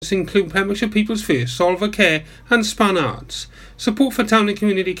events include Pembrokeshire People's First, Solver Care and Span Arts. Support for town and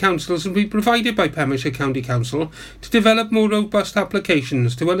community councils will be provided by Pembrokeshire County Council to develop more robust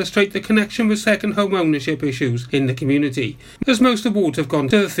applications to illustrate the connection with second home ownership issues in the community, as most awards have gone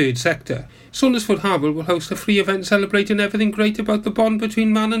to the third sector. Saundersfoot Harbour will host a free event celebrating everything great about the bond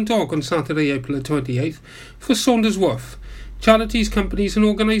between man and dog on Saturday, April the 28th for Saunders Woof. Charities, companies and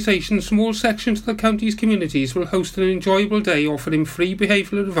organisations from all sections of the county's communities will host an enjoyable day offering free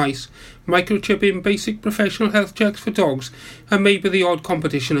behavioural advice, microchipping, basic professional health checks for dogs and maybe the odd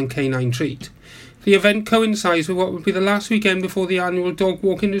competition and canine treat. The event coincides with what will be the last weekend before the annual dog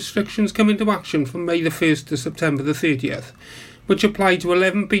walking restrictions come into action from May the 1st to September the 30th, which apply to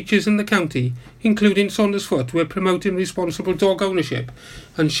 11 beaches in the county, including Saundersfoot. We're promoting responsible dog ownership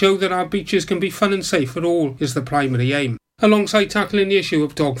and show that our beaches can be fun and safe for all is the primary aim, alongside tackling the issue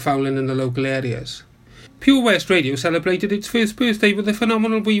of dog fouling in the local areas. Pure West Radio celebrated its first birthday with the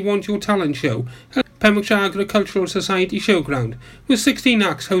phenomenal We Want Your Talent show at Pembrokeshire Agricultural Society Showground, with 16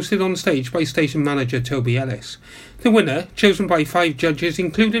 acts hosted on stage by station manager Toby Ellis. The winner, chosen by 5 judges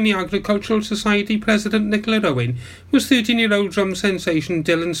including the Agricultural Society President Nicola Owen, was 13-year-old drum sensation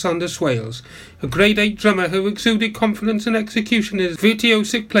Dylan Sanders Swales, a grade 8 drummer who exuded confidence and execution in his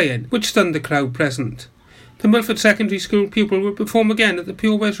virtuosic playing, which stunned the crowd present. The Milford Secondary School pupil will perform again at the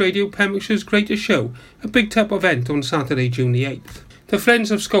Pure West Radio Pembrokeshire's Greatest Show, a big top event on Saturday, June the 8th. The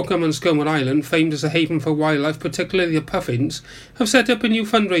Friends of Skocum and Skomer Island, famed as a haven for wildlife, particularly the puffins, have set up a new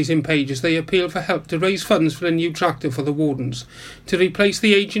fundraising page as they appeal for help to raise funds for a new tractor for the wardens, to replace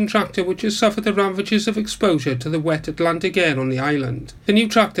the ageing tractor which has suffered the ravages of exposure to the wet Atlantic air on the island. The new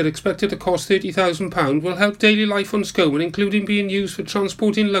tractor, expected to cost £30,000, will help daily life on Skomer, including being used for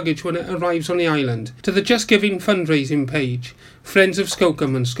transporting luggage when it arrives on the island, to the Just Giving fundraising page, Friends of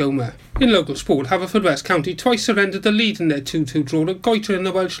Skocum and Skomer. In local sport, Haverfordwest County twice surrendered the lead in their 2-2 draw at Goitre in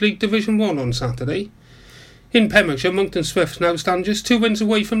the Welsh League Division 1 on Saturday. In Pembrokeshire, Monkton Swifts now stand just 2 wins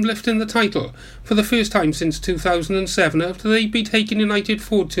away from lifting the title for the first time since 2007 after they beat Hakin United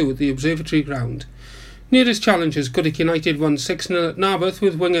 4-2 at the Observatory Ground. Nearest challengers, Goodwick United won 6-0 at Narberth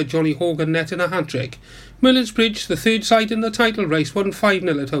with winger Johnny Horgan netting a hat-trick. Merlin's Bridge, the third side in the title race, won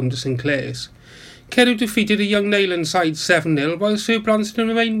 5-0 at home to St Clair's. Carew defeated a young Neyland side 7-0, while Sir Branston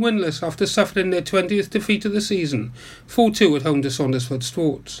remained winless after suffering their 20th defeat of the season, 4-2 at home to Saundersfoot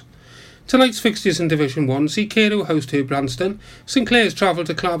Sports. Tonight's fixtures in Division 1 see Carew host Sir Branston, St Clair's travel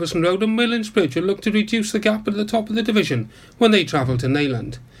to Clarbesson Road and Merlin's Bridge will look to reduce the gap at the top of the division when they travel to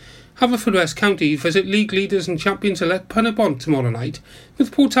Neyland. Haverfordwest County visit league leaders and champions-elect Punabont tomorrow night,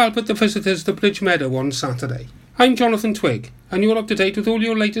 with Port Talbot the visitors to Bridge Meadow on Saturday. I'm Jonathan Twigg, and you're up to date with all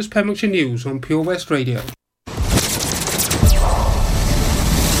your latest Pembrokeshire news on Pure West Radio.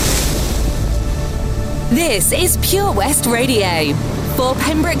 This is Pure West Radio. For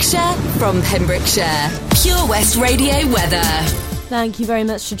Pembrokeshire, from Pembrokeshire. Pure West Radio weather. Thank you very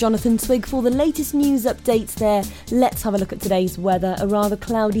much to Jonathan Twigg for the latest news updates there. Let's have a look at today's weather. A rather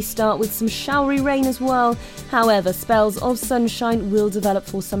cloudy start with some showery rain as well. However, spells of sunshine will develop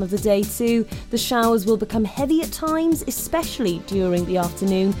for some of the day too. The showers will become heavy at times, especially during the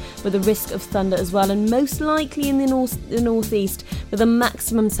afternoon, with a risk of thunder as well, and most likely in the northeast, with a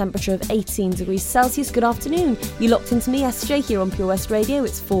maximum temperature of 18 degrees Celsius. Good afternoon. You locked into me, SJ, here on Pure West Radio.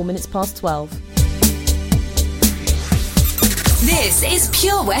 It's 4 minutes past 12. This is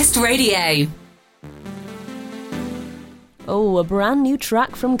Pure West Radio. Oh, a brand new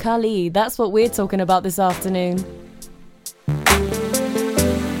track from Khalid. That's what we're talking about this afternoon.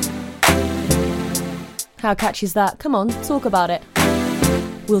 How catchy is that? Come on, talk about it.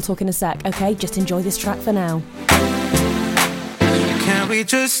 We'll talk in a sec, okay? Just enjoy this track for now. Can we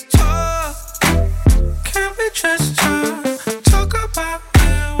just talk? Can we just talk? Talk about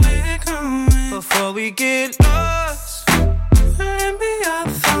where we're going before we get lost. Be our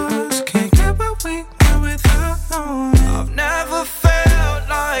thoughts, can't get what we want without knowing. I've never felt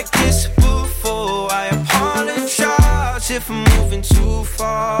like this before. I apologize if I'm moving too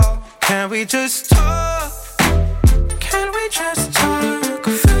far. Can we just talk? Can we just talk?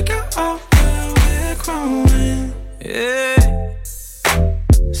 Figure out where we're growing. Yeah.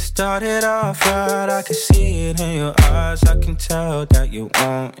 Started off right, I can see it in your eyes. I can tell that you're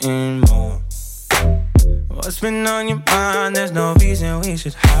wanting more. What's been on your mind? There's no reason we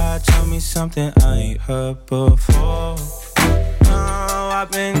should hide. Tell me something I ain't heard before. Oh,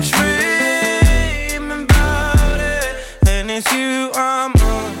 I've been dreaming about it, and it's you I'm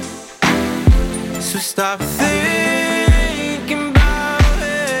on. So stop thinking about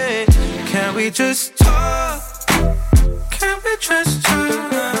it. Can we just talk? Can we just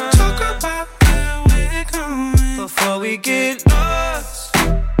talk? Talk about where we're going before we get lost.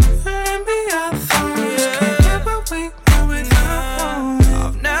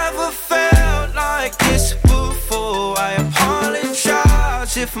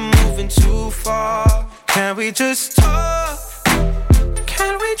 we just talk?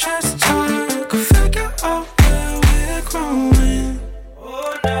 Can we just talk? Figure out where we're growing.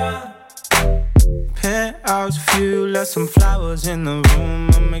 Oh, nah. Penthouse view, left some flowers in the room.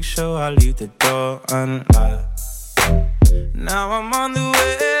 I'll make sure I leave the door unlocked. Now I'm on the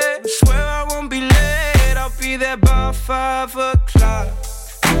way, swear I won't be late. I'll be there by 5 o'clock.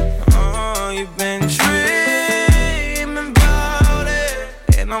 Oh, you've been dreaming about it,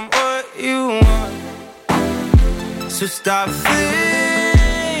 and I'm what you want. So stop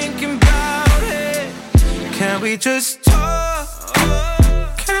thinking about it. Can we just talk?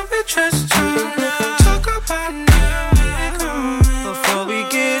 Can we just talk? Talk about now before we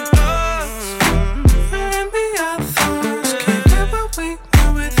get lost and be our thoughts. Can't get what we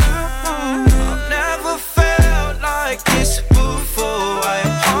want without one. I've never felt like this before. I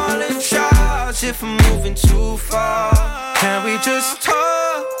apologize if I'm moving too far. Can we just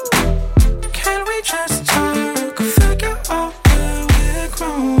talk? Can we just talk? Figure out where we're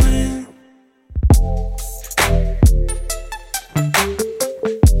growing.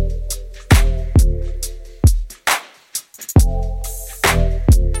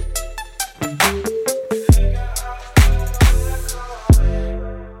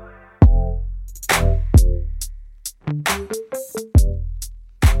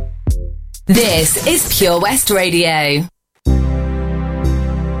 This is Pure West Radio.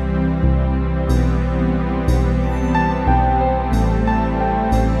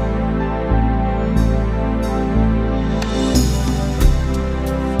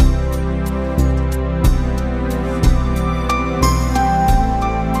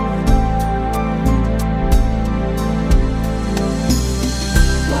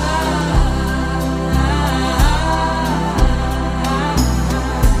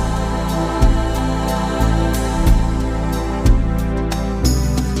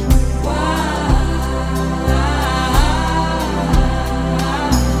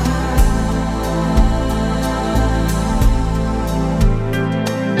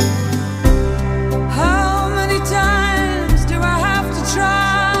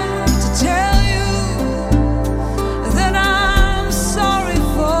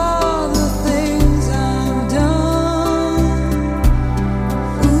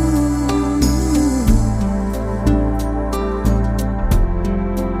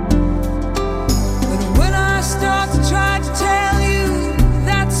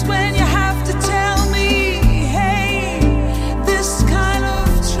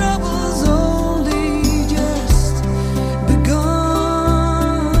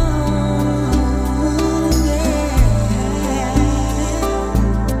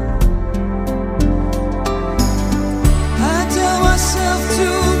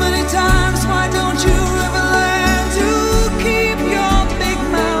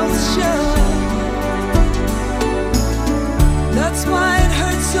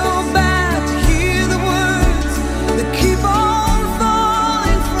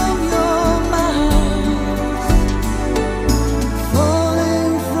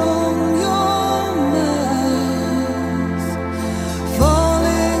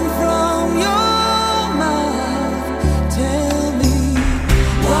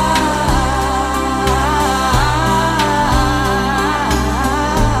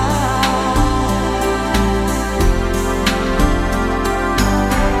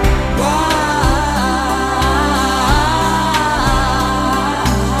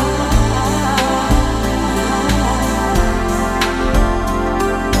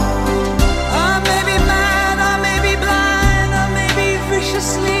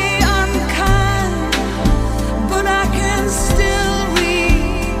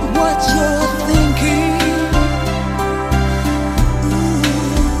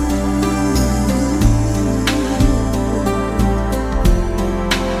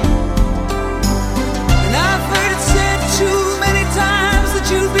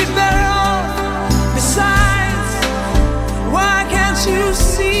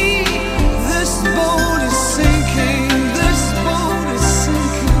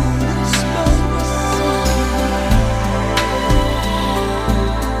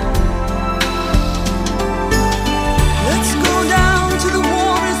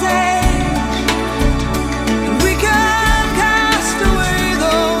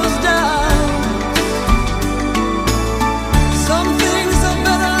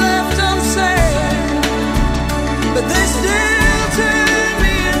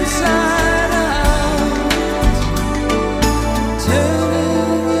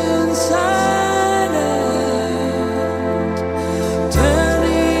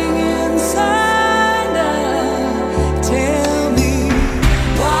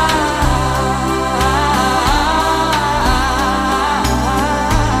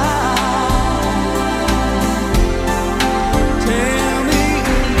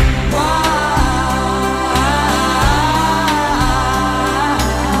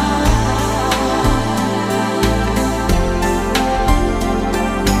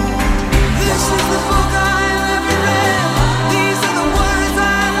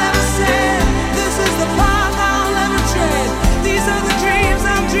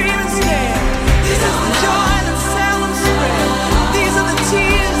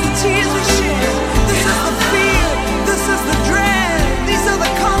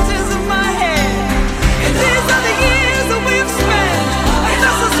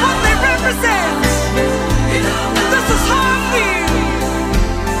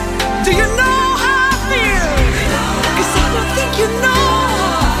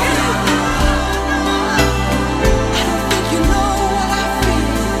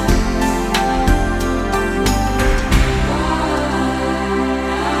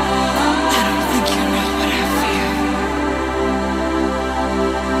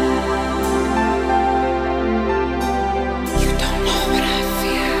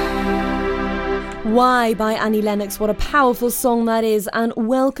 Why by Annie Lennox. What a powerful song that is. And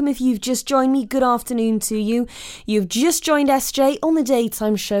welcome if you've just joined me. Good afternoon to you. You've just joined SJ on the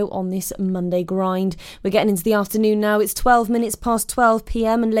daytime show on this Monday grind. We're getting into the afternoon now. It's 12 minutes past 12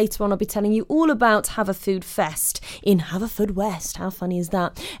 p.m. and later on I'll be telling you all about Haverfood Fest in Haverfordwest. How funny is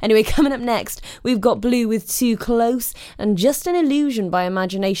that? Anyway, coming up next, we've got Blue with Too Close and Just an Illusion by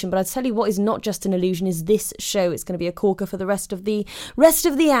Imagination. But I'll tell you what is not just an illusion is this show. It's going to be a corker for the rest of the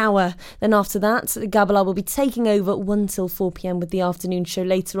hour. Then after that, Gabala will be taking over 1 till 4 p.m. with the afternoon show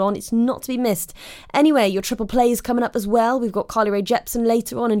later on. It's not to be missed. Anyway, your triple play is coming up as well. We've got Carly Rae Jepsen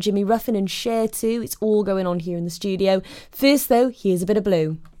later on and Jimmy Ruffin and Cher too. It's all going on here in the studio. First though, here's a bit of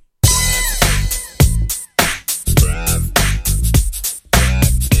Blue.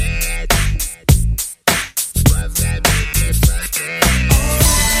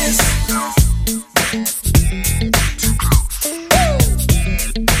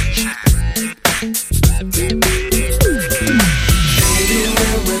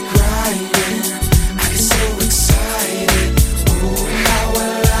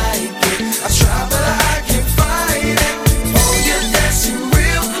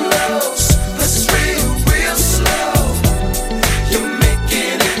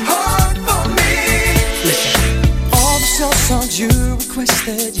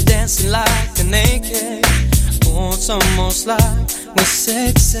 You're dancing like a naked. Oh, it's almost like we're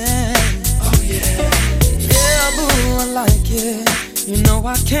sexy. Oh yeah, yeah, boo, I like it. You know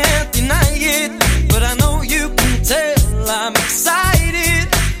I can't deny it, but I know you can tell I'm excited.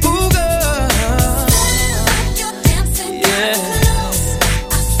 Ooh, girl, you're dancing yeah. Close.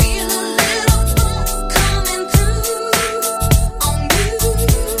 I feel a little funk coming through on you.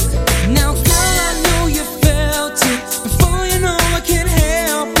 Now, girl, I know you felt it before you know I can't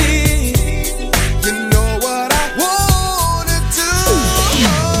help it. You know what I wanna do.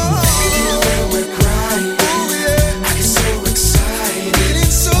 Baby, when we're crying, oh, yeah. I get so excited.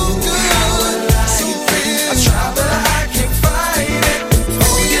 Feeling so good, how I like so real. I try but I can't fight it.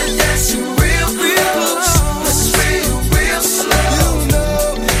 Oh, you're dancing real close. Let's feel real slow. You know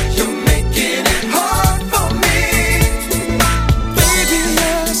you're making it hard for me. Baby,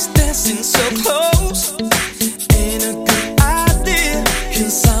 us dancing so close ain't a good idea,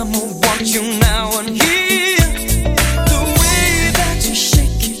 'cause I'ma want you now and here. The way that you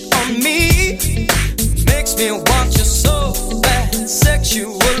shake it on me makes me want you so bad sexually.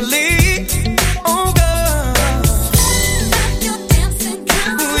 Oh, girl, you're dancing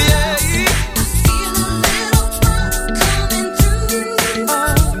kind of yeah. I feel a little funk coming through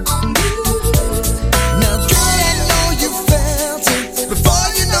on you. Now, girl, I know you felt it before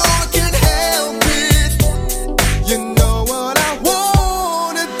you know I can't help it. You know what I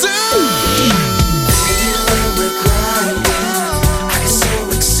wanna do. Baby, when we're crying, I get so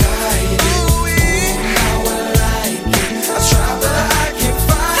excited. Oh, how I like it. I try but I can't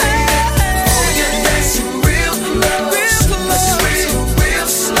fight it. Oh, you're dancing real close. Let's feel real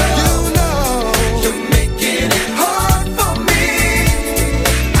slow. You know you're making it hard for me.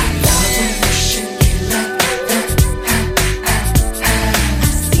 I love when you shake it like that. I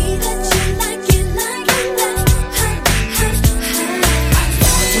see that you like it like that. I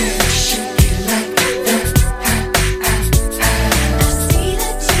love when you shake it like that. I see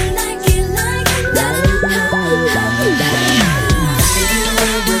that you like it like that. Baby,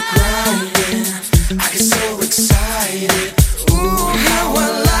 when we're crying, I get so excited. Ooh, how I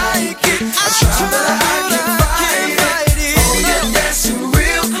like it. I try but I can't fight it. Oh, you're dancing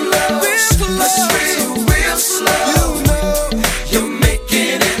real close. Let's feel real slow. You know you're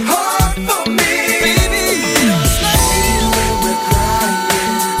making it hard for me. Baby, when we're crying,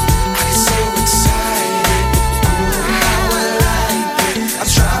 I get so excited. Ooh, how I like it. I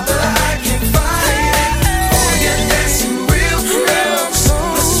try but I can't fight it. Oh, you're dancing real close.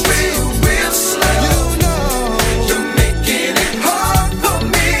 Let's feel real slow. You know you're making it hard for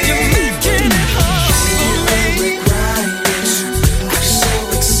me. You're making it hard for me. When we're crying, I get so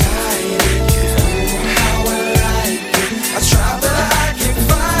excited. Ooh, how I like it. I try but I can't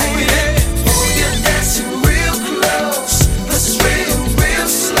fight it. Oh, you're dancing real close. Let's feel real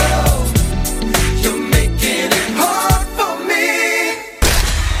slow. You're making it hard for me.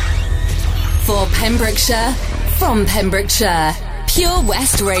 For Pembrokeshire, from Pembrokeshire, Pure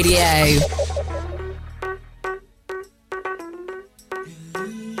West Radio.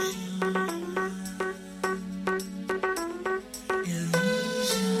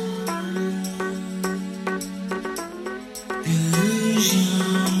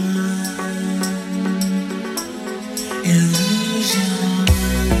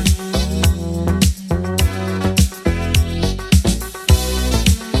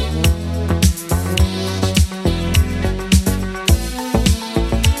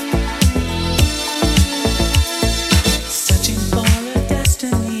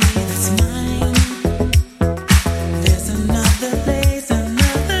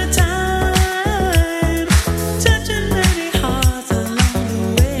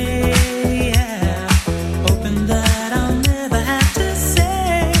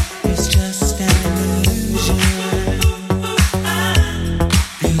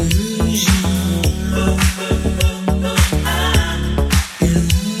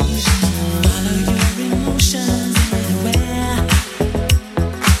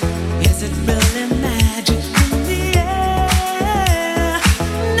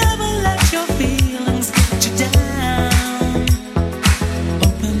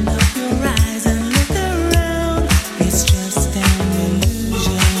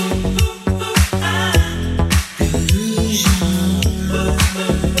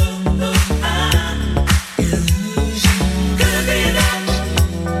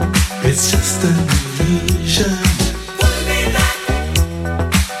 It's just an illusion. Could it be that?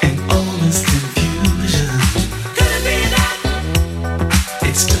 In all this confusion. Could it be that?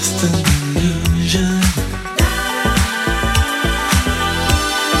 It's just an illusion.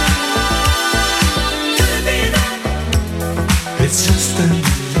 Could it be that? It's just an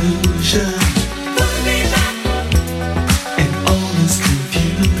illusion. Could it be that? In all this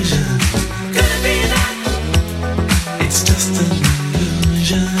confusion. Could it be that? It's just an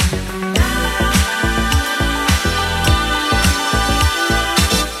illusion.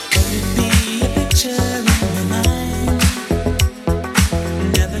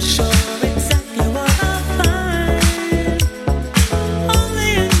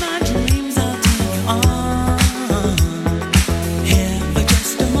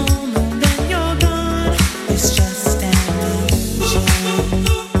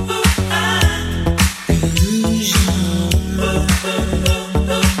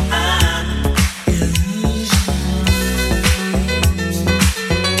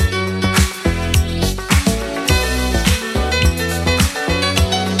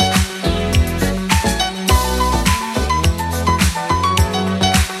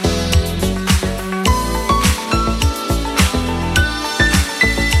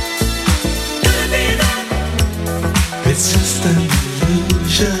 It's just an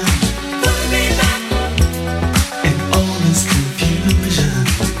illusion. Could it be that? In all this confusion.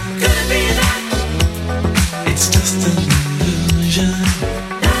 Could it be that? It's just an illusion.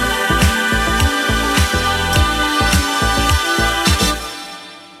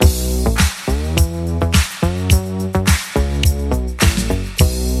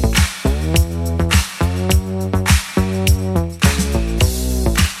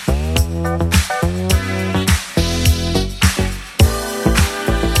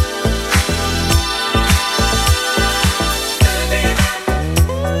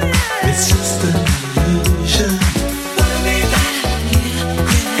 It's just an illusion. Could it be that?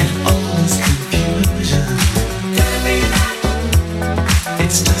 In all this confusion. Could it be that?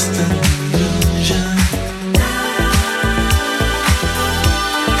 It's just an illusion.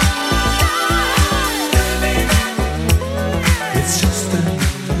 It's just an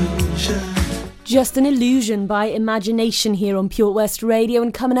illusion. Just an Illusion by Imagination here on Pure West Radio,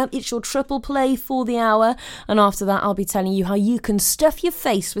 and coming up it's your triple play for the hour, and after that I'll be telling you how you can stuff your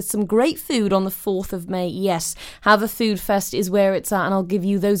face with some great food on the 4th of May. Yes, Haverfoodfest is where it's at, and I'll give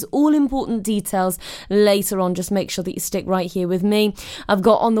you those all important details later on. Just make sure that you stick right here with me. I've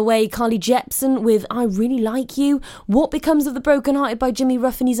got on the way Carly Jepsen with I Really Like You, What Becomes of the Broken Hearted by Jimmy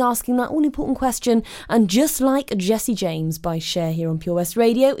Ruffin, he's asking that all important question, and Just Like Jesse James by Cher here on Pure West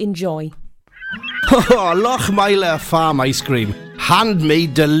Radio. Enjoy. Oh, Lochmeyler Farm Ice Cream.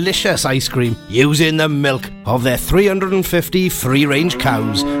 Handmade delicious ice cream using the milk of their 350 free-range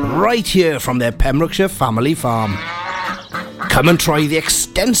cows right here from their Pembrokeshire family farm. Come and try the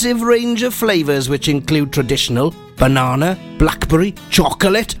extensive range of flavours which include traditional, banana, blackberry,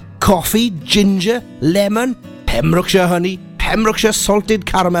 chocolate, coffee, ginger, lemon, Pembrokeshire honey, Pembrokeshire salted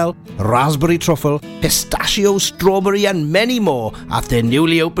caramel, raspberry truffle, pistachio, strawberry and many more at their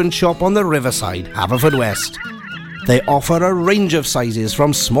newly opened shop on the Riverside, Haverfordwest. They offer a range of sizes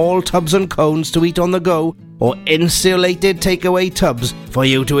from small tubs and cones to eat on the go or insulated takeaway tubs for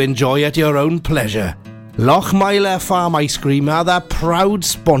you to enjoy at your own pleasure. Lochmeyler Farm Ice Cream are the proud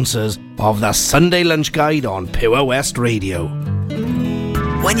sponsors of the Sunday Lunch Guide on Pure West Radio.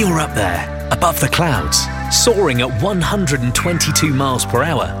 When you're up there, above the clouds, soaring at 122 miles per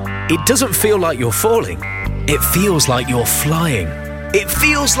hour, it doesn't feel like you're falling. It feels like you're flying. It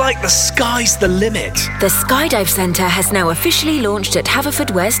feels like the sky's the limit. The Skydive Centre has now officially launched at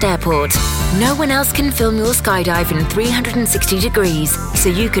Haverfordwest Airport. No one else can film your skydive in 360 degrees, so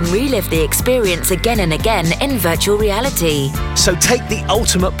you can relive the experience again and again in virtual reality. So take the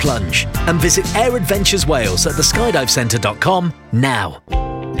ultimate plunge and visit Air Adventures Wales at theskydivecentre.com now.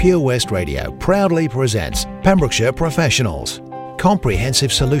 Pure West Radio proudly presents Pembrokeshire Professionals.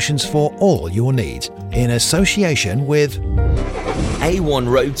 Comprehensive solutions for all your needs in association with A1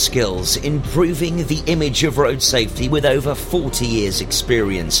 Road Skills, improving the image of road safety with over 40 years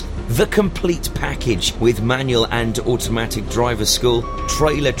experience. The complete package with manual and automatic driver school,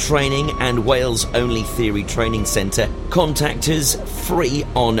 trailer training and Wales only theory training centre. Contact us free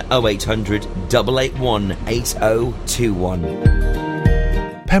on 0800 881 8021.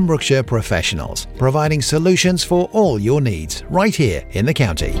 Pembrokeshire Professionals, providing solutions for all your needs right here in the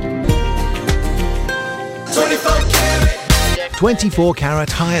county. 24 carat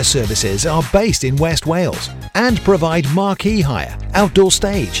hire services are based in West Wales and provide marquee hire, outdoor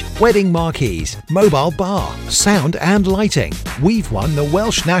stage, wedding marquees, mobile bar, sound and lighting. We've won the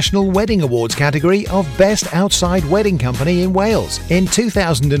Welsh National Wedding Awards category of Best Outside Wedding Company in Wales in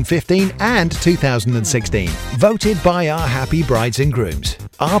 2015 and 2016, voted by our happy brides and grooms.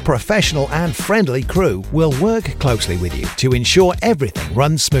 Our professional and friendly crew will work closely with you to ensure everything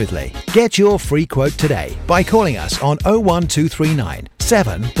runs smoothly. Get your free quote today by calling us on 01239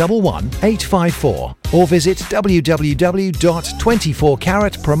 711 854 or visit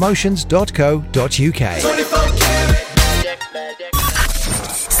www.24caratpromotions.co.uk.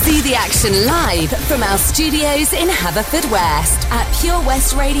 See the action live from our studios in Haverfordwest at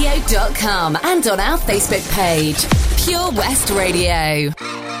purewestradio.com and on our Facebook page, Pure West Radio.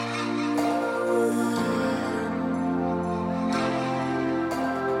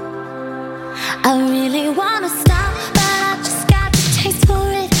 I really wanna stop, but I just got the taste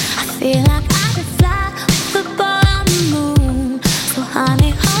for it. I feel like I could fly with the ball on the moon. So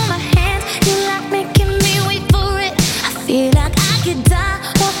honey, hold my hand, you like making me wait for it. I feel like I could die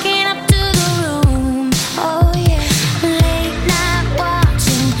walking up to the room. Oh yeah, late night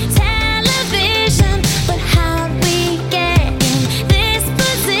watching television, but how'd we get in this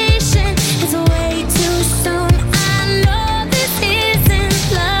position? It's way too soon. I know this isn't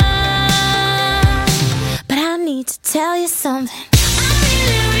love, but I need to tell you something.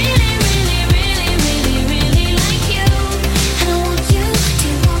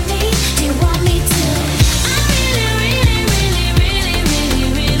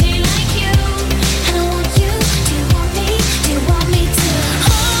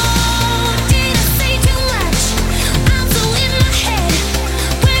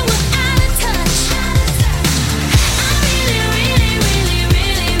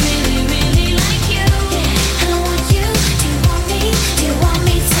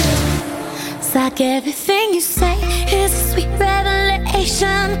 Like everything you say is a sweet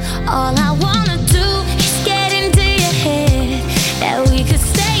revelation. All I wanna do is get into your head, that we could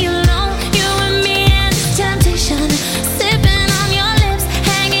stay alone, you and me and this temptation, sipping on your lips,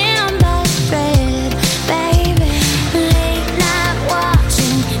 hanging on by a thread, baby. Late night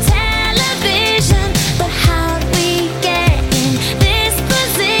watching television, but how'd we get in this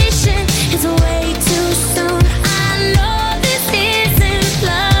position? It's way too soon. I know this isn't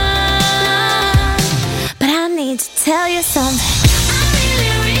love, to tell you something. I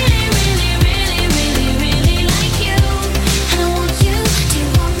really, really, really, really, really, really like you. And I want you. Do you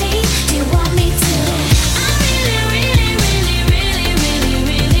want me? Do you want me to? I really, really, really, really, really,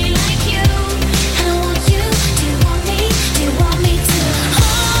 really like you. And I want you. Do you want me? Do you want me to?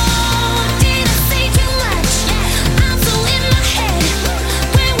 Oh, did I say too much? I'm so in my head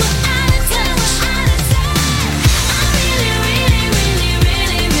when we're out of touch. I really, really, really,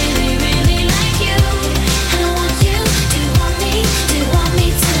 really, really, really like you.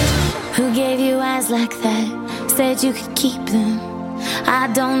 Who gave you eyes like that? Said you could keep them. I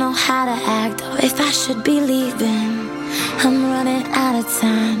don't know how to act or if I should be leaving. I'm running out of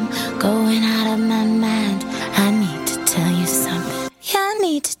time, going out of my mind. I need to tell you something. Yeah, I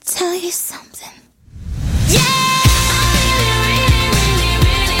need to tell you something. Yeah!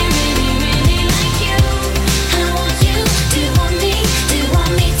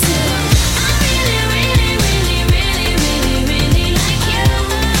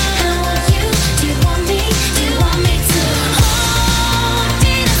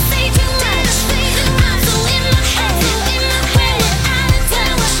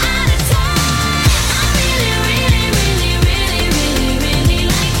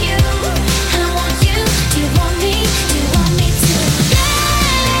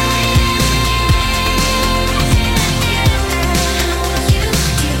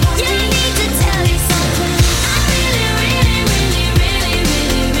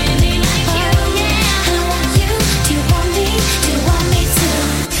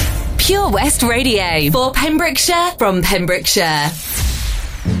 Pure West Radio for Pembrokeshire from Pembrokeshire.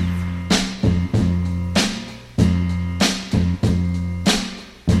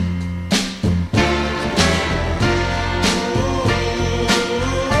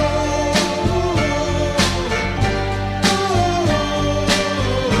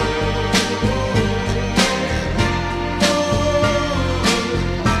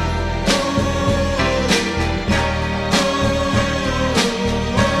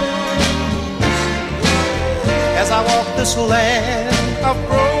 This land of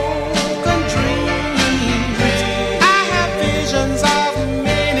broken dreams, I have visions of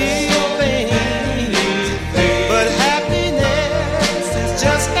many things, but happiness is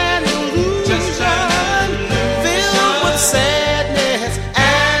just an illusion, filled with sadness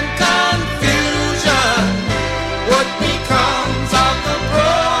and confusion. What becomes of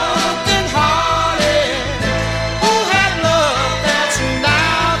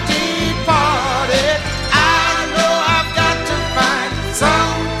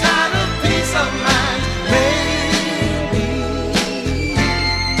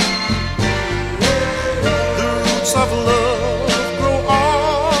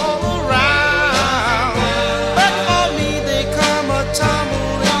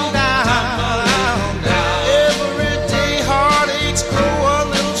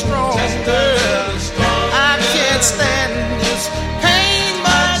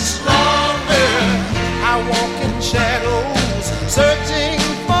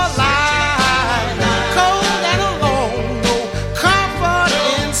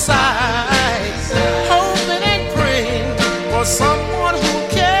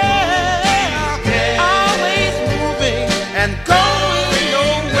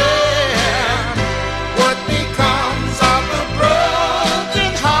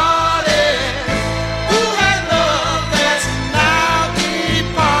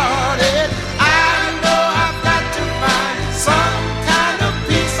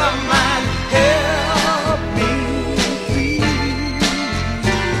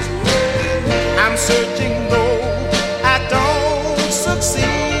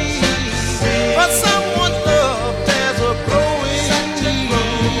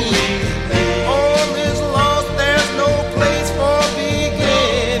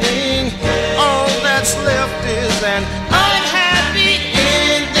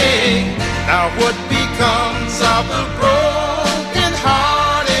what becomes of the broken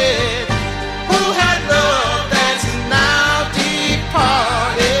hearted who had love that's now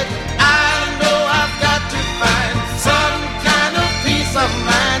departed. I know I've got to find some kind of peace of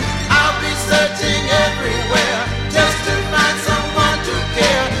mind. I'll be searching everywhere just to find someone to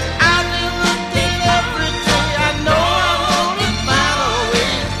care. I've been looking every day. I know I won't find a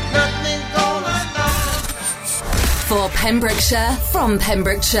way. Nothing gonna stop. For Pembrokeshire, from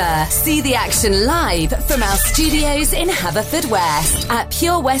Pembrokeshire. See the action live from our studios in Haverfordwest at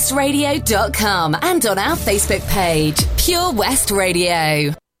purewestradio.com and on our Facebook page, Pure West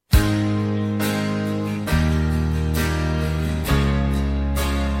Radio.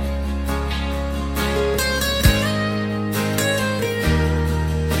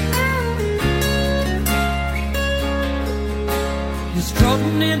 You're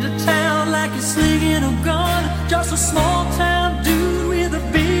strutting into town like you're slinging a gun. Just a small town dude with a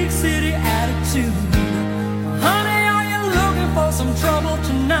big city attitude. Honey, are you looking for some trouble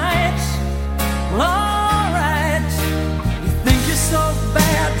tonight? Well, alright. You think you're so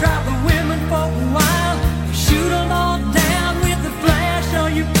bad, drive the women for a while. You shoot them all down with the flash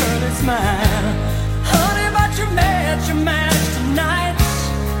on your pearly smile. Honey, but you're mad tonight.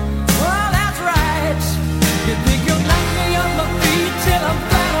 Well, that's right. You think you'll knock me on my feet till I'm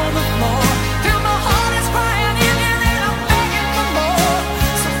flat on the floor, till my heart is crying in and then I'm begging for more.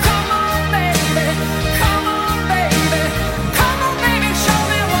 So come on, baby, come on, baby, come on, baby, show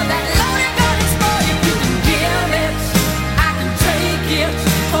me what that loaded gun is for. If you can give it, I can take it.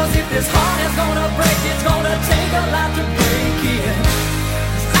 'Cause if this heart is gonna break, it's gonna take a lot to break it.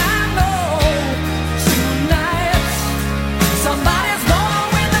 'Cause I know tonight somebody's gonna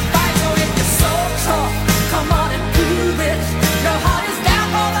win the fight. So if you're so tough, come on and prove it. Your heart is down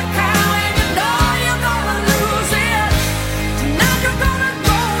for the count and you know you're gonna lose it. Tonight you're gonna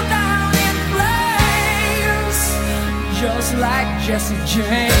go down in flames, just like Jesse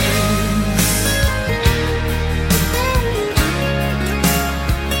James.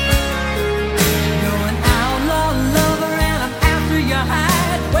 You're an outlaw lover and I'm after your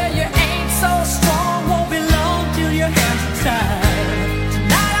hide. Where you ain't so strong, won't be long till your hands are tied.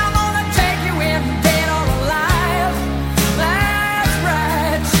 Tonight I'm gonna take you in, dead or alive. That's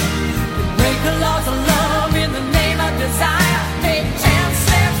right. You break the laws of love in the name of desire. Take 10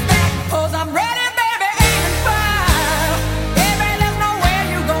 steps back, 'cause I'm ready, baby, aim and fire. Baby, there's nowhere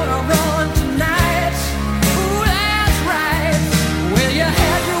you're gonna run tonight. Ooh, that's right. Well, you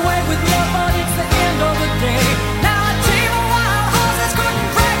had your way with love, but it's the end of the day. Now a team of wild horses couldn't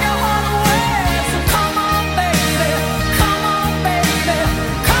drag your heart away. So come on, baby, come on, baby,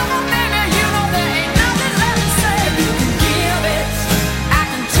 come on, baby. You know there ain't nothing left to say. If you can give it, I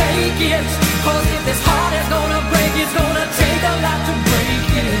can take it. 'Cause if this heart is gonna break, it's gonna take a lot to break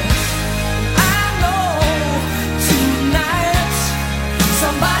it. I know tonight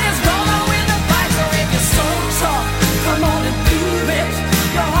somebody's gonna win the fight. So if you're so tough, come on and prove it.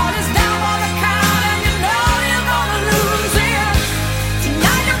 Your heart is down for the count and you know you're gonna lose it.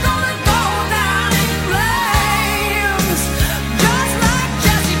 Tonight you're gonna go down in flames, just like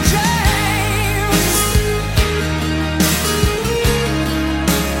Jesse James.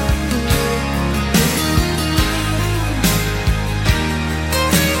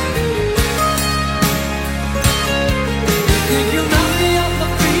 Think you knock me off my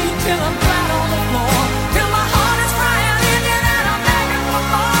feet till I'm flat on the floor, till my heart is crying in and then I'm begging for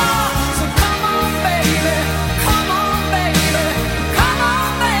more. So come on, baby, come on, baby, come on,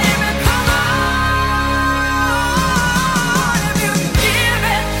 baby, come on. If you can give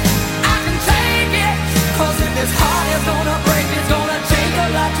it, I can take it. 'Cause if this heart is gonna break, it's gonna take a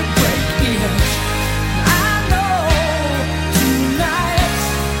lot to break it. I know tonight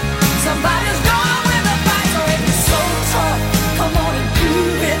somebody's gonna win the fight. So if you're so tough, come on and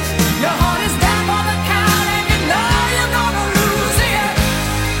prove it. Your heart is down for the count and you know you're gonna lose it.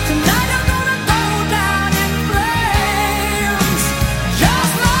 Tonight you're gonna go down in flames,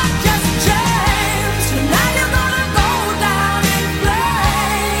 just like Jesse James. Tonight you're gonna go down in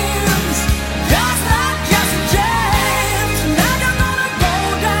flames, just like Jesse James. Tonight you're gonna go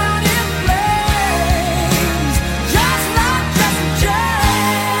down in flames, just like Jesse James.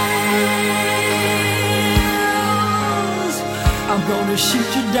 I'm gonna shoot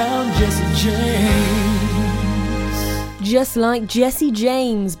you down, Jesse James. Just Like Jesse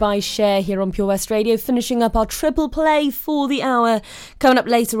James by Cher here on Pure West Radio, finishing up our triple play for the hour. Coming up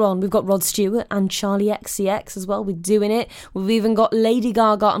later on, we've got Rod Stewart and Charlie XCX as well. We're doing it. We've even got Lady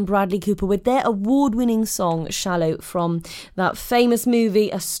Gaga and Bradley Cooper with their award-winning song Shallow from that famous movie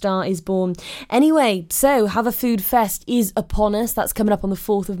A Star Is Born. Anyway, so Haverfoodfest is upon us. That's coming up on the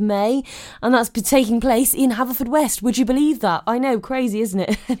 4th of May, and that's taking place in Haverfordwest. Would you believe that? I know, crazy, isn't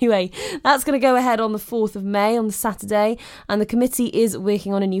it? Anyway, that's going to go ahead on the 4th of May, on the Saturday, and the committee is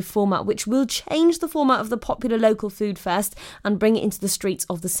working on a new format which will change the format of the popular local food fest and bring it into the streets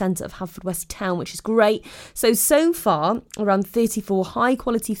of the centre of Haverfordwest town, which is great. So far, around 34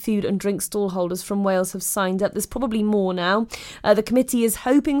 high-quality food and drink stall holders from Wales have signed up. There's probably more now. The committee is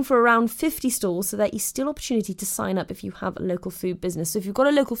hoping for around 50 stalls, so there is still opportunity to sign up if you have a local food business. So if you've got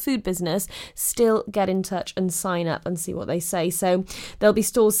a local food business, still get in touch and sign up and see what they say. So there'll be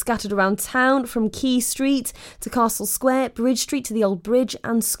stalls scattered around town, from Quay Street to Castle Square, Bridge Street to the Old Bridge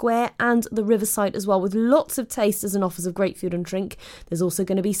and Square, and the Riverside as well, with lots of tasters and offers of great food and drink. There's also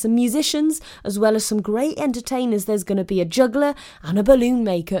going to be some musicians as well as some great entertainers. There's going to be a juggler and a balloon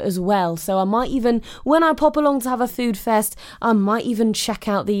maker as well. So I might even, when I pop along to have a food fest, I might even check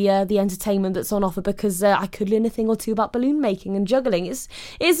out the entertainment that's on offer, because I could learn a thing or two about balloon making and juggling. It's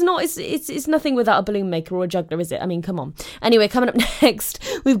nothing without a balloon maker or a juggler, is it? I mean, come on. Anyway, coming up next,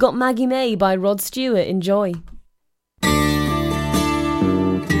 we've got Maggie May by Rod Stewart. Enjoy.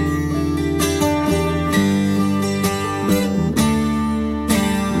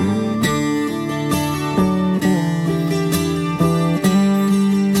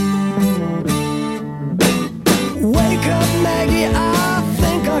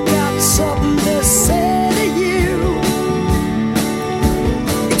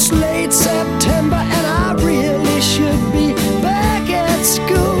 September and I really should be back at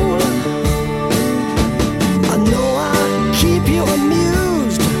school. I know I keep you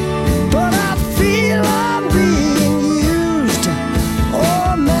amused, but I feel I'm being used.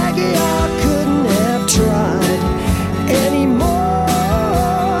 Oh Maggie, I couldn't have tried anymore.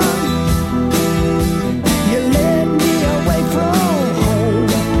 You led me away from home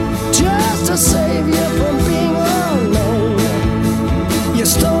just to save you from being alone. You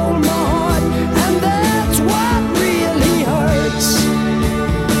stole my heart, and that's what really hurts.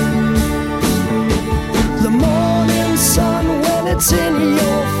 The morning sun, when it's in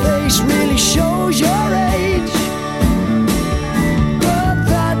your face, really shows your age. But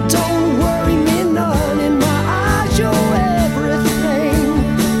that don't worry me none. In my eyes, you're everything.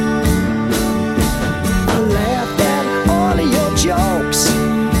 I laughed at all of your jokes.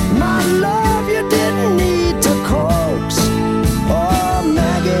 My love, you didn't need to coax. Oh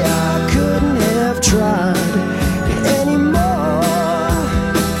Maggie, I couldn't have tried anymore.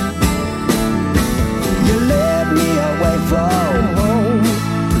 You led me away from home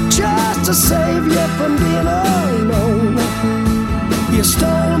just to save you from being alone. You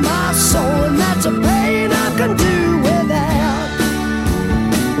stole my soul, and that's a pain I can do without.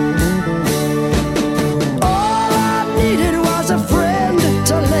 All I needed was a friend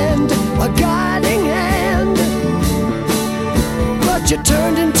to lend a guiding hand. But you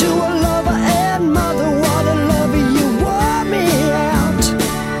turned into a lover and mother. What a lover, you wore me out.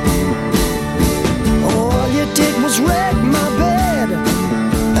 All you did was wreck my bed,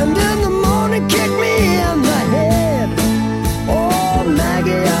 and in the morning kick me in the head. Oh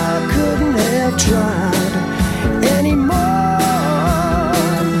Maggie, I couldn't have tried anymore.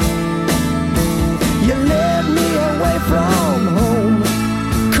 You led me away from home,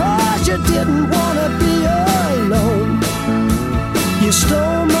 'cause you didn't want to be alone. You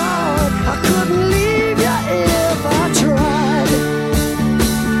stole my heart, I couldn't leave you if I tried.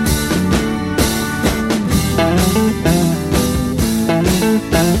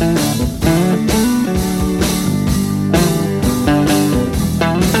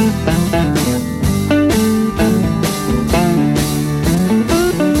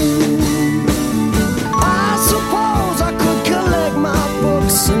 I suppose I could collect my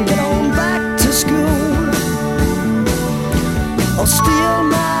books and get on back to school, or steal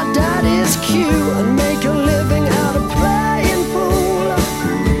my daddy's cue and make a living out of playing pool,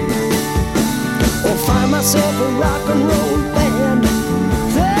 or find myself a rock and roll band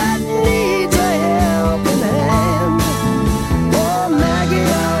that needs a helping hand. Oh Maggie,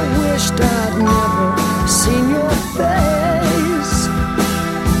 I wished I'd never seen your face.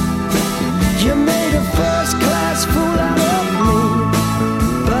 You made a first-class fool out of me,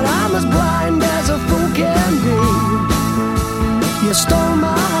 but I'm as blind as a fool can be. You stole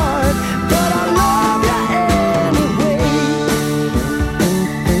my heart, but I love you anyway.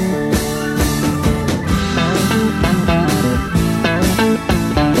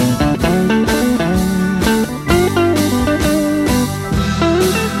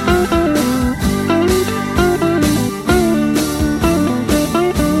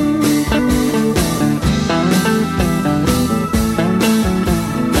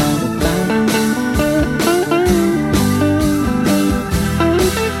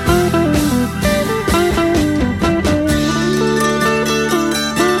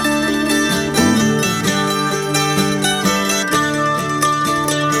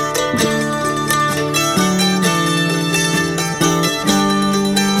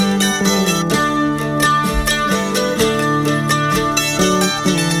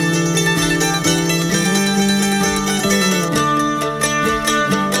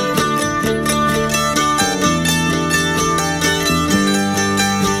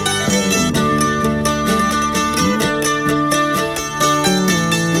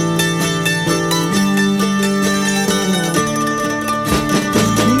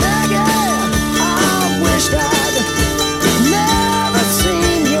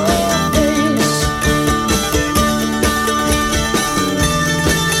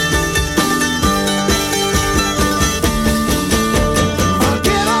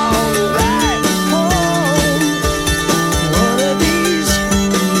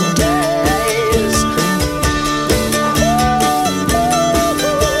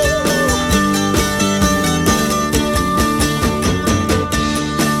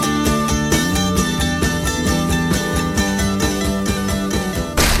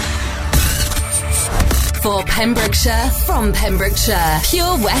 For Pembrokeshire, from Pembrokeshire,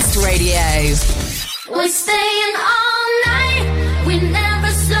 Pure West Radio. We're staying all night, we never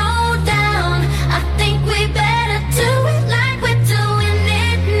slow down. I think we better do it like we're doing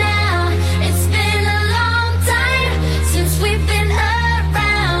it now. It's been a long time since we've been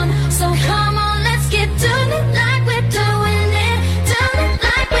around. So come on, let's get doing it like we're doing it. Doing it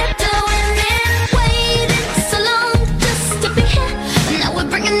like we're doing it. Waited so long just to be here, but now we're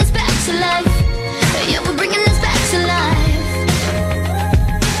bringing this back to life. Yeah, we're bringing this back to life.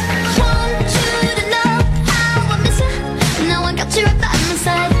 Got you right by my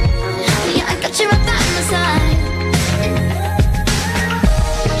side. Yeah, I got you right by my side.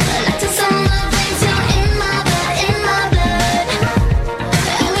 Like the summer rains, you're in my blood, in my blood.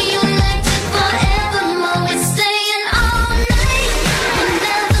 And we united forevermore. We're staying all night, we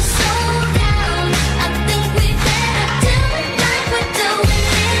never slow down. I think we better do it like we're doing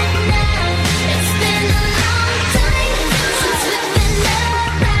it now. It's been a long time since we've been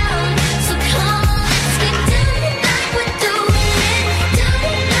around. So come on, let's keep doing it like we're doing.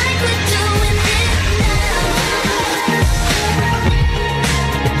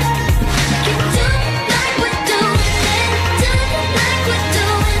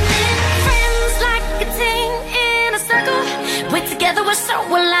 Together we're so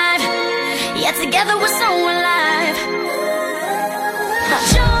alive. Yeah, together we're so alive.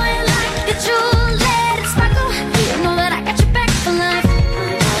 Joy like a jewel, let it sparkle. You know that I got your back for life.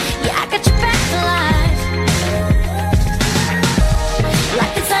 Yeah, I got your back for life.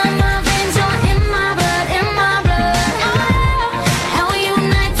 Like the time my veins, you're in my blood, in my blood. Oh, and we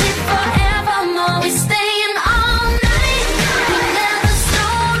united forevermore. We're staying all night, we never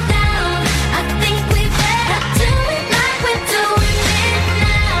slow down. I think we better do it like we're doing it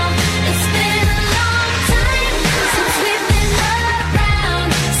now. It's been a long time since we've been around.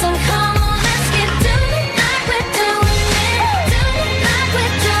 So come on, let's get doing it like we're doing it. Doing it like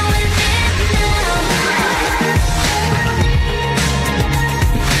we're doing it now.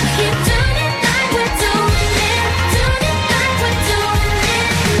 Keep doing it like we're doing it. Doing it like we're doing it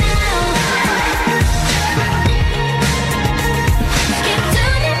now. Keep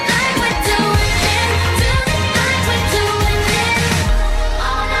doing it like we're doing it. Doing it like we're doing it.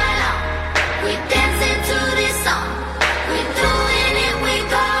 All night long, we dancing to this song. We doing it, we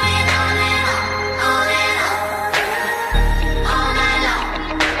going on and on, on and on. All night long,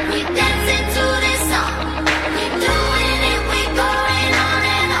 we dancing to this song. We doing it, we going on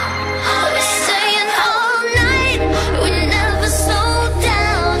and on. We're staying all night, we never slow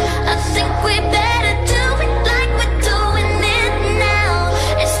down. I think we better do it like we're doing it now.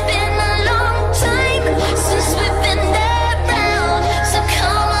 It's been a long time since we've been around. So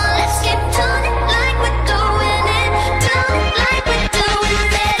come on, let's keep doing it like we're doing it. Doing it like we're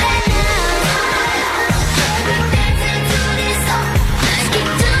doing it now. We're dancing to this song. Let's keep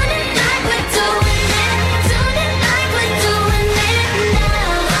doing it like we're doing it. Doing it like we're doing it now.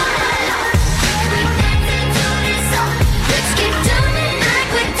 We're dancing to this song. Let's keep doing it like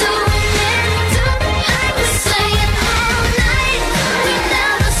we're doing it. Doing it like we're staying all night. We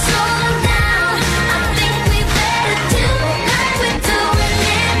never slow down. I think we better do it like we're doing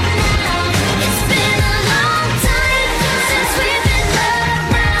it now. It's been a long time since we've been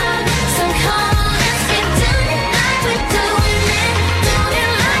around. So come on, let's keep doing it like we're doing it. Doing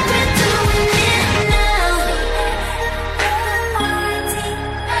it like we're doing it now.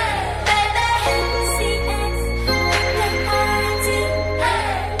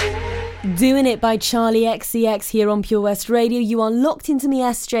 Doing It by Charlie XCX here on Pure West Radio. You are locked into me,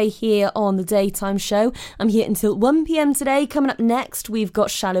 SJ, here on the daytime show. I'm here until 1 p.m. today. Coming up next, we've got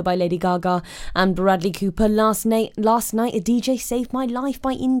Shallow by Lady Gaga and Bradley Cooper. Last night, a DJ saved my life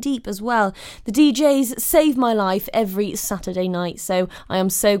by In Deep as well. The DJs save my life every Saturday night, so I am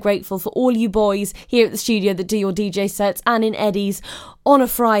so grateful for all you boys here at the studio that do your DJ sets and in Eddie's on a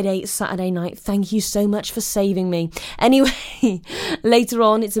Friday, Saturday night. Thank you so much for saving me. Anyway, later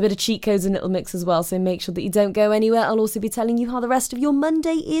on, it's a bit of cheat codes and little mix as well, so make sure that you don't go anywhere. I'll also be telling you how the rest of your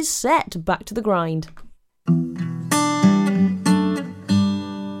Monday is set. Back to the grind.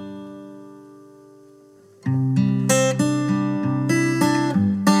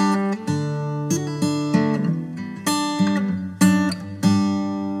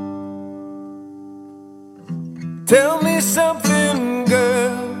 Tell me something,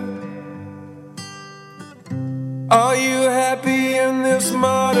 girl. Are you happy in this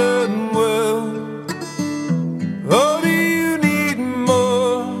modern world? Or do you need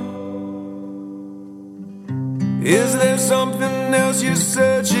more? Is there something else you're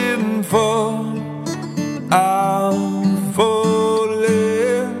searching for? I'm falling.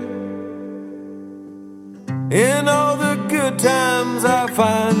 In all the good times I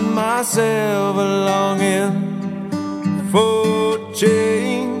find myself longing for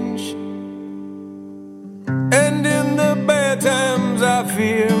change, and in the bad times I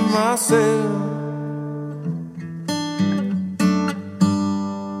fear myself.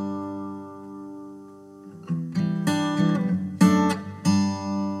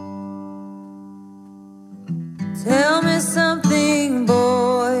 Tell me something,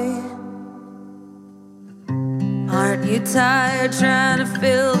 boy. Aren't you tired trying to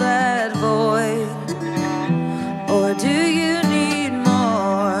fill that void? Or do you need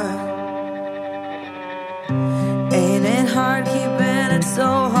more? Ain't it hard keeping it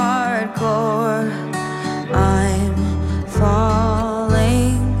so hardcore? I'm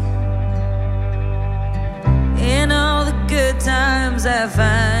falling. In all the good times I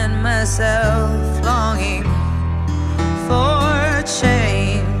find myself longing for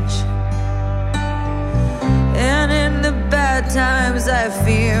change, and in the bad times I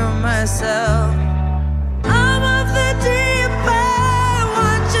fear myself. I'm of the deep end,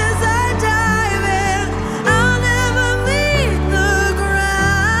 watch as I dive in. I'll never leave the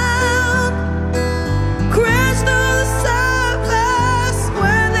ground, crash through the surface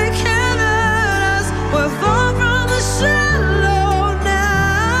where they can't hurt us. We're far from the shallow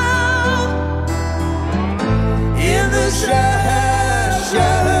now. In the shallow,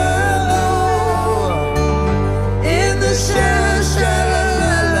 in the shallow,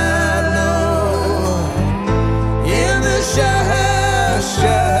 in the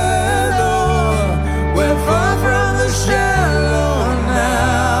shallow, we're far from the shallow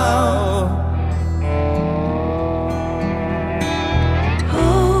now.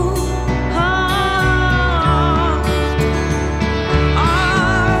 Oh,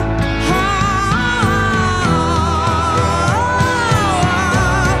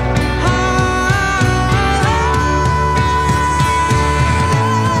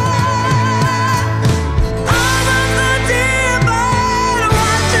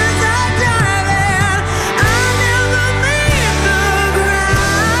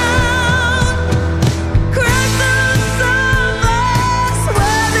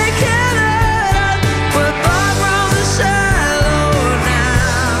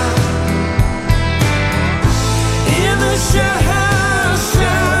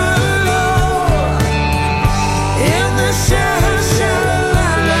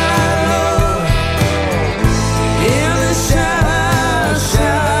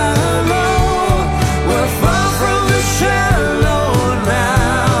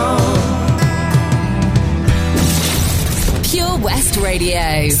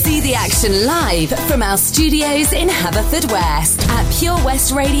 Radio. See the action live from our studios in Haverfordwest at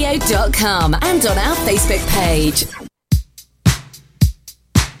purewestradio.com and on our Facebook page.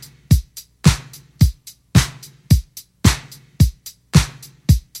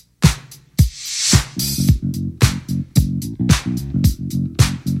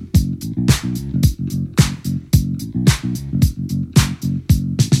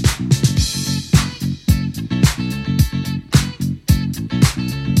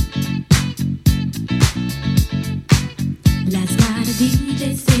 Last night a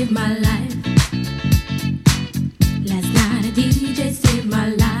DJ saved my life. Last night a DJ saved my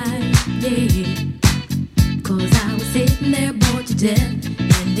life, yeah. 'Cause I was sitting there bored to death,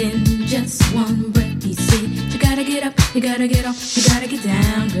 and in just one breath he said, you gotta get up, you gotta get off, you gotta get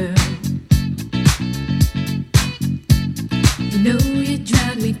down, girl. You know you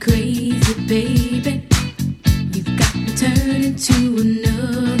drive me crazy, baby. You've got me turning to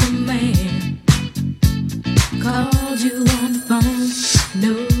another man. Called you on the phone,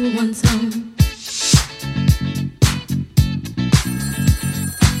 no one's home.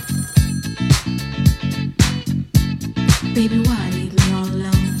 Baby, why leave me all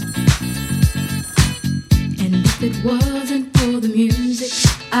alone? And if it wasn't for the music,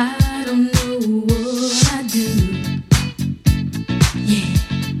 I don't know what I'd do. Yeah.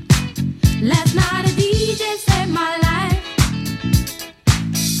 Last night a DJ saved my life.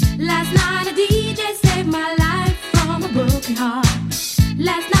 Last night a DJ saved my life from a broken heart.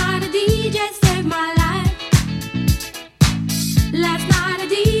 Last night a DJ saved my life. Last night a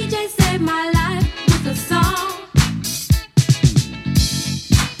DJ saved my life with a song.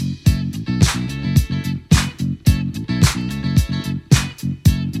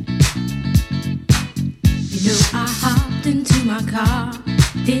 You know I hopped into my car,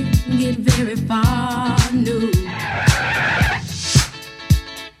 didn't get very far, no.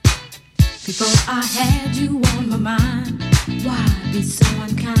 Before I had you on my mind, why be so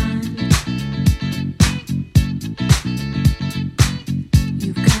unkind?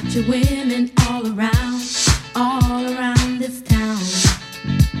 You've got your women all around,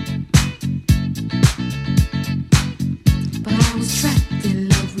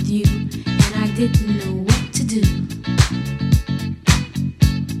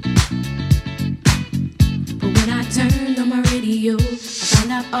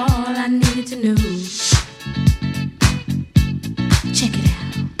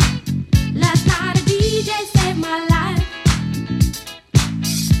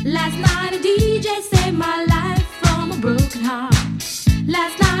 Last night a DJ saved my life from a broken heart.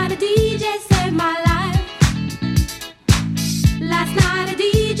 Last night a DJ saved my life. Last night a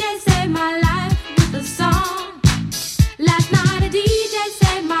DJ saved my life with a song. Last night a DJ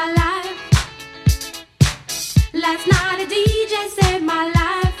saved my life. Last night a DJ saved my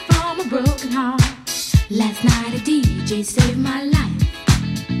life from a broken heart. Last night a DJ saved my life.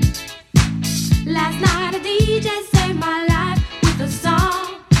 Last night a DJ saved my life with a song.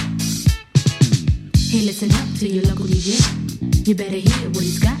 Hey, listen up to your local DJ. You better hear what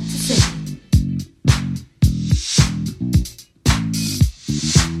he's got to say.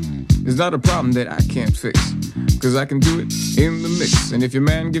 It's not a problem that I can't fix, 'cause I can do it in the mix. And if your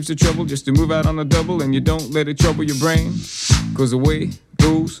man gives you trouble just to move out on a double, and you don't let it trouble your brain, 'cause away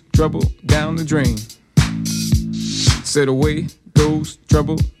goes trouble down the drain. Said away goes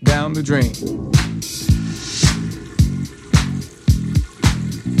trouble down the drain.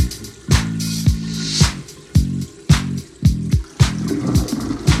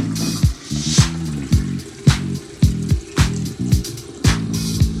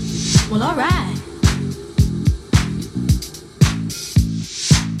 Well, all right.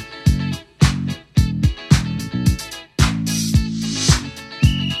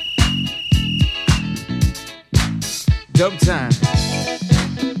 Dub time.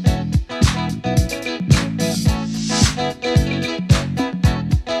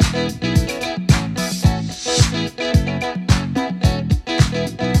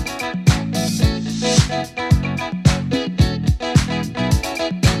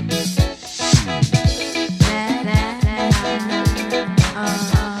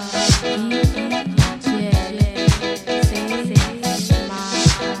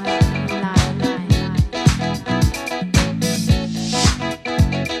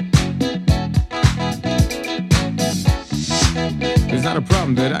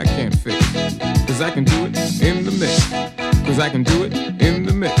 That I can't fix, 'cause I can do it in the mix, 'cause I can do it in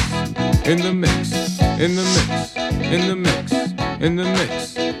the mix, in the mix, in the mix, in the mix, in the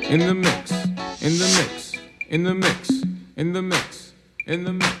mix, in the mix, in the mix, in the mix, in the mix, in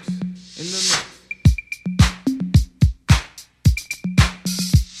the mix, in the mix.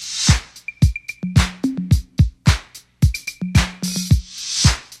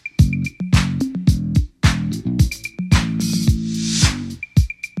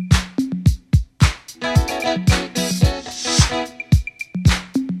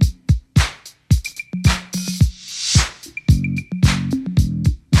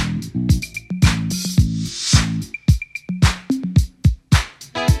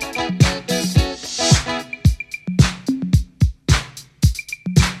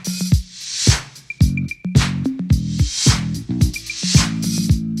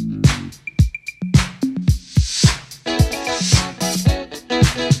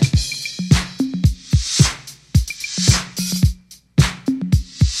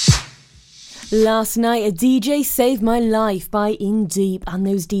 Last night, a DJ saved my life by In Deep, and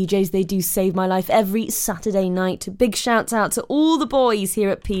those DJs, they do save my life every Saturday night. Big shout out to all the boys here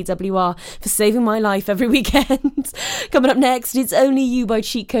at PWR for saving my life every weekend. Coming up next, it's Only You by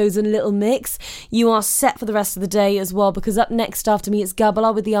Cheat Codes and Little Mix. You are set for the rest of the day as well, because up next after me, it's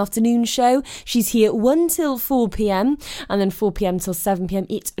Gabala with the afternoon show. She's here 1 till 4 p.m, and then 4 p.m. till 7 p.m.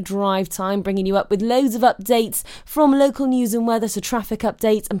 It's Drive Time, bringing you up with loads of updates from local news and weather to traffic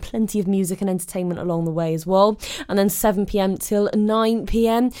updates and plenty of music and entertainment along the way as well. And then 7 p.m. till 9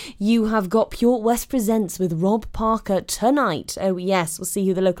 p.m. you have got Pure West Presents with Rob Parker tonight. Oh yes, we'll see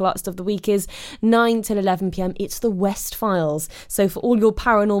who the local artist of the week is. 9 till 11 p.m. it's the West Files. So for all your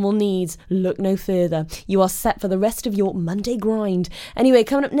paranormal needs, look no further. You are set for the rest of your Monday grind. Anyway,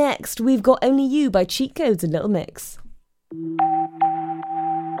 coming up next, we've got Only You by Cheat Codes and Little Mix.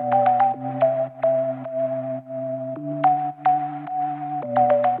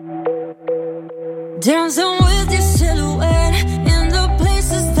 Dancing with your silhouette in the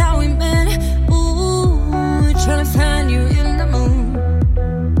places that we met. Ooh, trying to find you in the moon.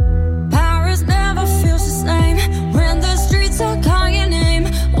 Paris never feels the same when the streets all call your name.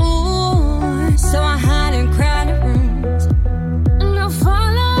 Ooh, so I hide in crowded rooms, and I'll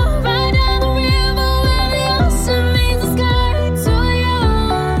follow right down the river where the ocean meets the sky.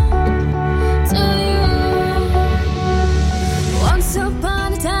 To you. Once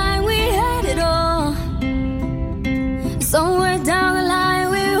upon a time we had it all. Somewhere down the line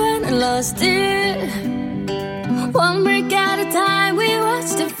we went and lost it. One brick at a time we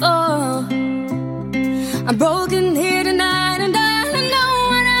watched it fall. I'm broken here tonight and darling, no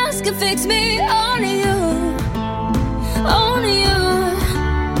one else can fix me. Only you, only you.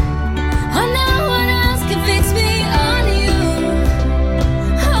 Oh, no one else can fix me. Only you,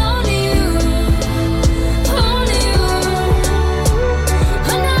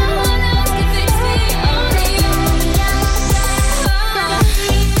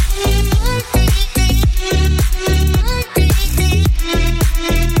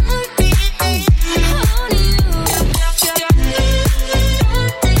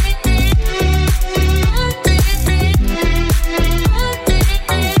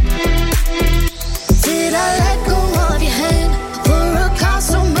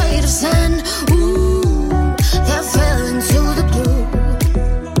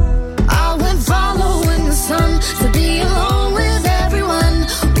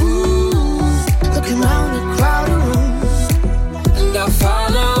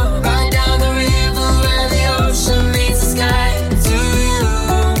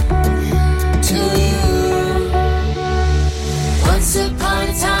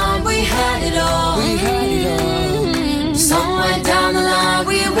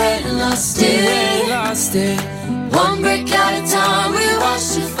 lost it. Lost it. One brick at a time, we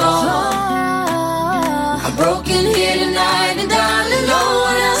watched it fall. I'm broken here tonight, and darling, no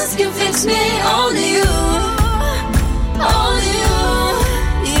one else can fix me. Only you, only you,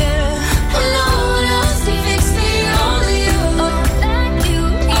 yeah. And no one else can fix me. Only you, like you,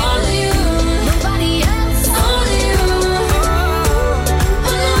 only you. Nobody else, only you.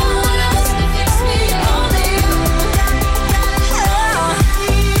 And no one else can fix me. Only you.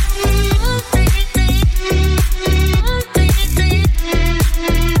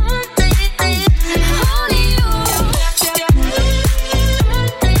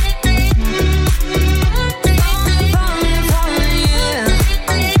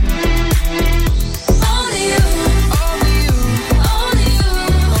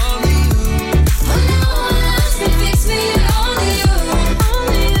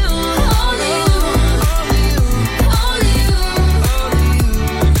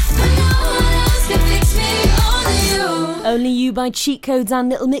 Only You by Cheat Codes and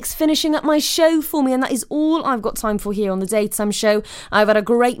Little Mix finishing up my show for me, and that is all I've got time for here on the Daytime Show. I've had a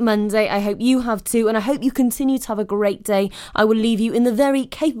great Monday, I hope you have too, and I hope you continue to have a great day. I will leave you in the very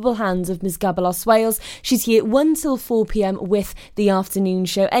capable hands of Ms Gabelos Wales. She's here 1 till 4 p.m. with the afternoon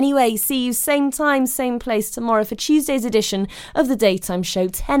show. Anyway, see you same time, same place tomorrow for Tuesday's edition of the Daytime Show,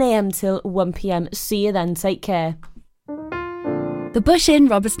 10 a.m. till 1 p.m. See you then, take care. The Bush Inn,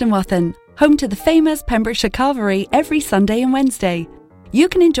 Robertson Wathen, home to the famous Pembrokeshire Carvery every Sunday and Wednesday. You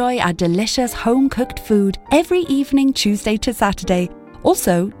can enjoy our delicious home-cooked food every evening, Tuesday to Saturday.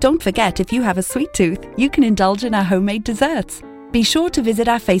 Also, don't forget, if you have a sweet tooth, you can indulge in our homemade desserts. Be sure to visit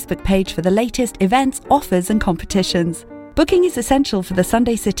our Facebook page for the latest events, offers and competitions. Booking is essential for the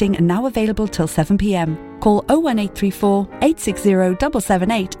Sunday sitting and now available till 7 p.m. Call 01834 860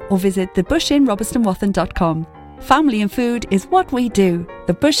 778 or visit thebushinrobertsonwathen.com. Family and food is what we do.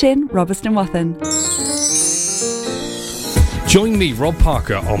 The Bush Inn, Robertson Wathen. Join me, Rob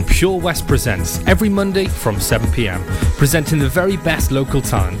Parker, on Pure West Presents every Monday from 7 p.m, presenting the very best local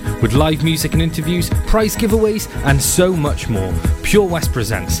talent with live music and interviews, prize giveaways and so much more. Pure West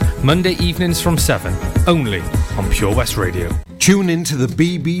Presents, Monday evenings from 7, only on Pure West Radio. Tune in to the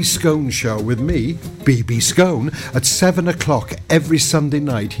BB Scone Show with me, BB Scone, at 7 o'clock every Sunday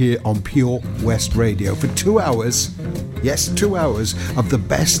night here on Pure West Radio for 2 hours, yes, 2 hours of the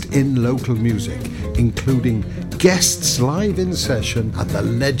best in local music, including guests live in session and the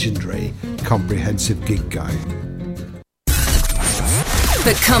legendary Comprehensive Gig Guide.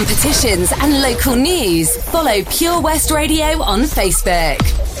 For competitions and local news, follow Pure West Radio on Facebook.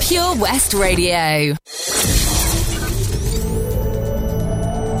 Pure West Radio.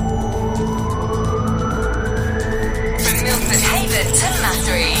 To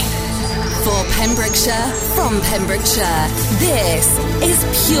Mathery. For Pembrokeshire, from Pembrokeshire, this is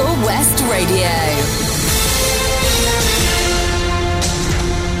Pure West Radio.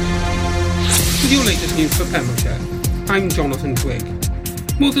 With your latest news for Pembrokeshire, I'm Jonathan Twig.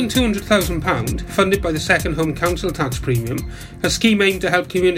 More than £200,000, funded by the Second Home Council Tax Premium, a scheme aimed to help communities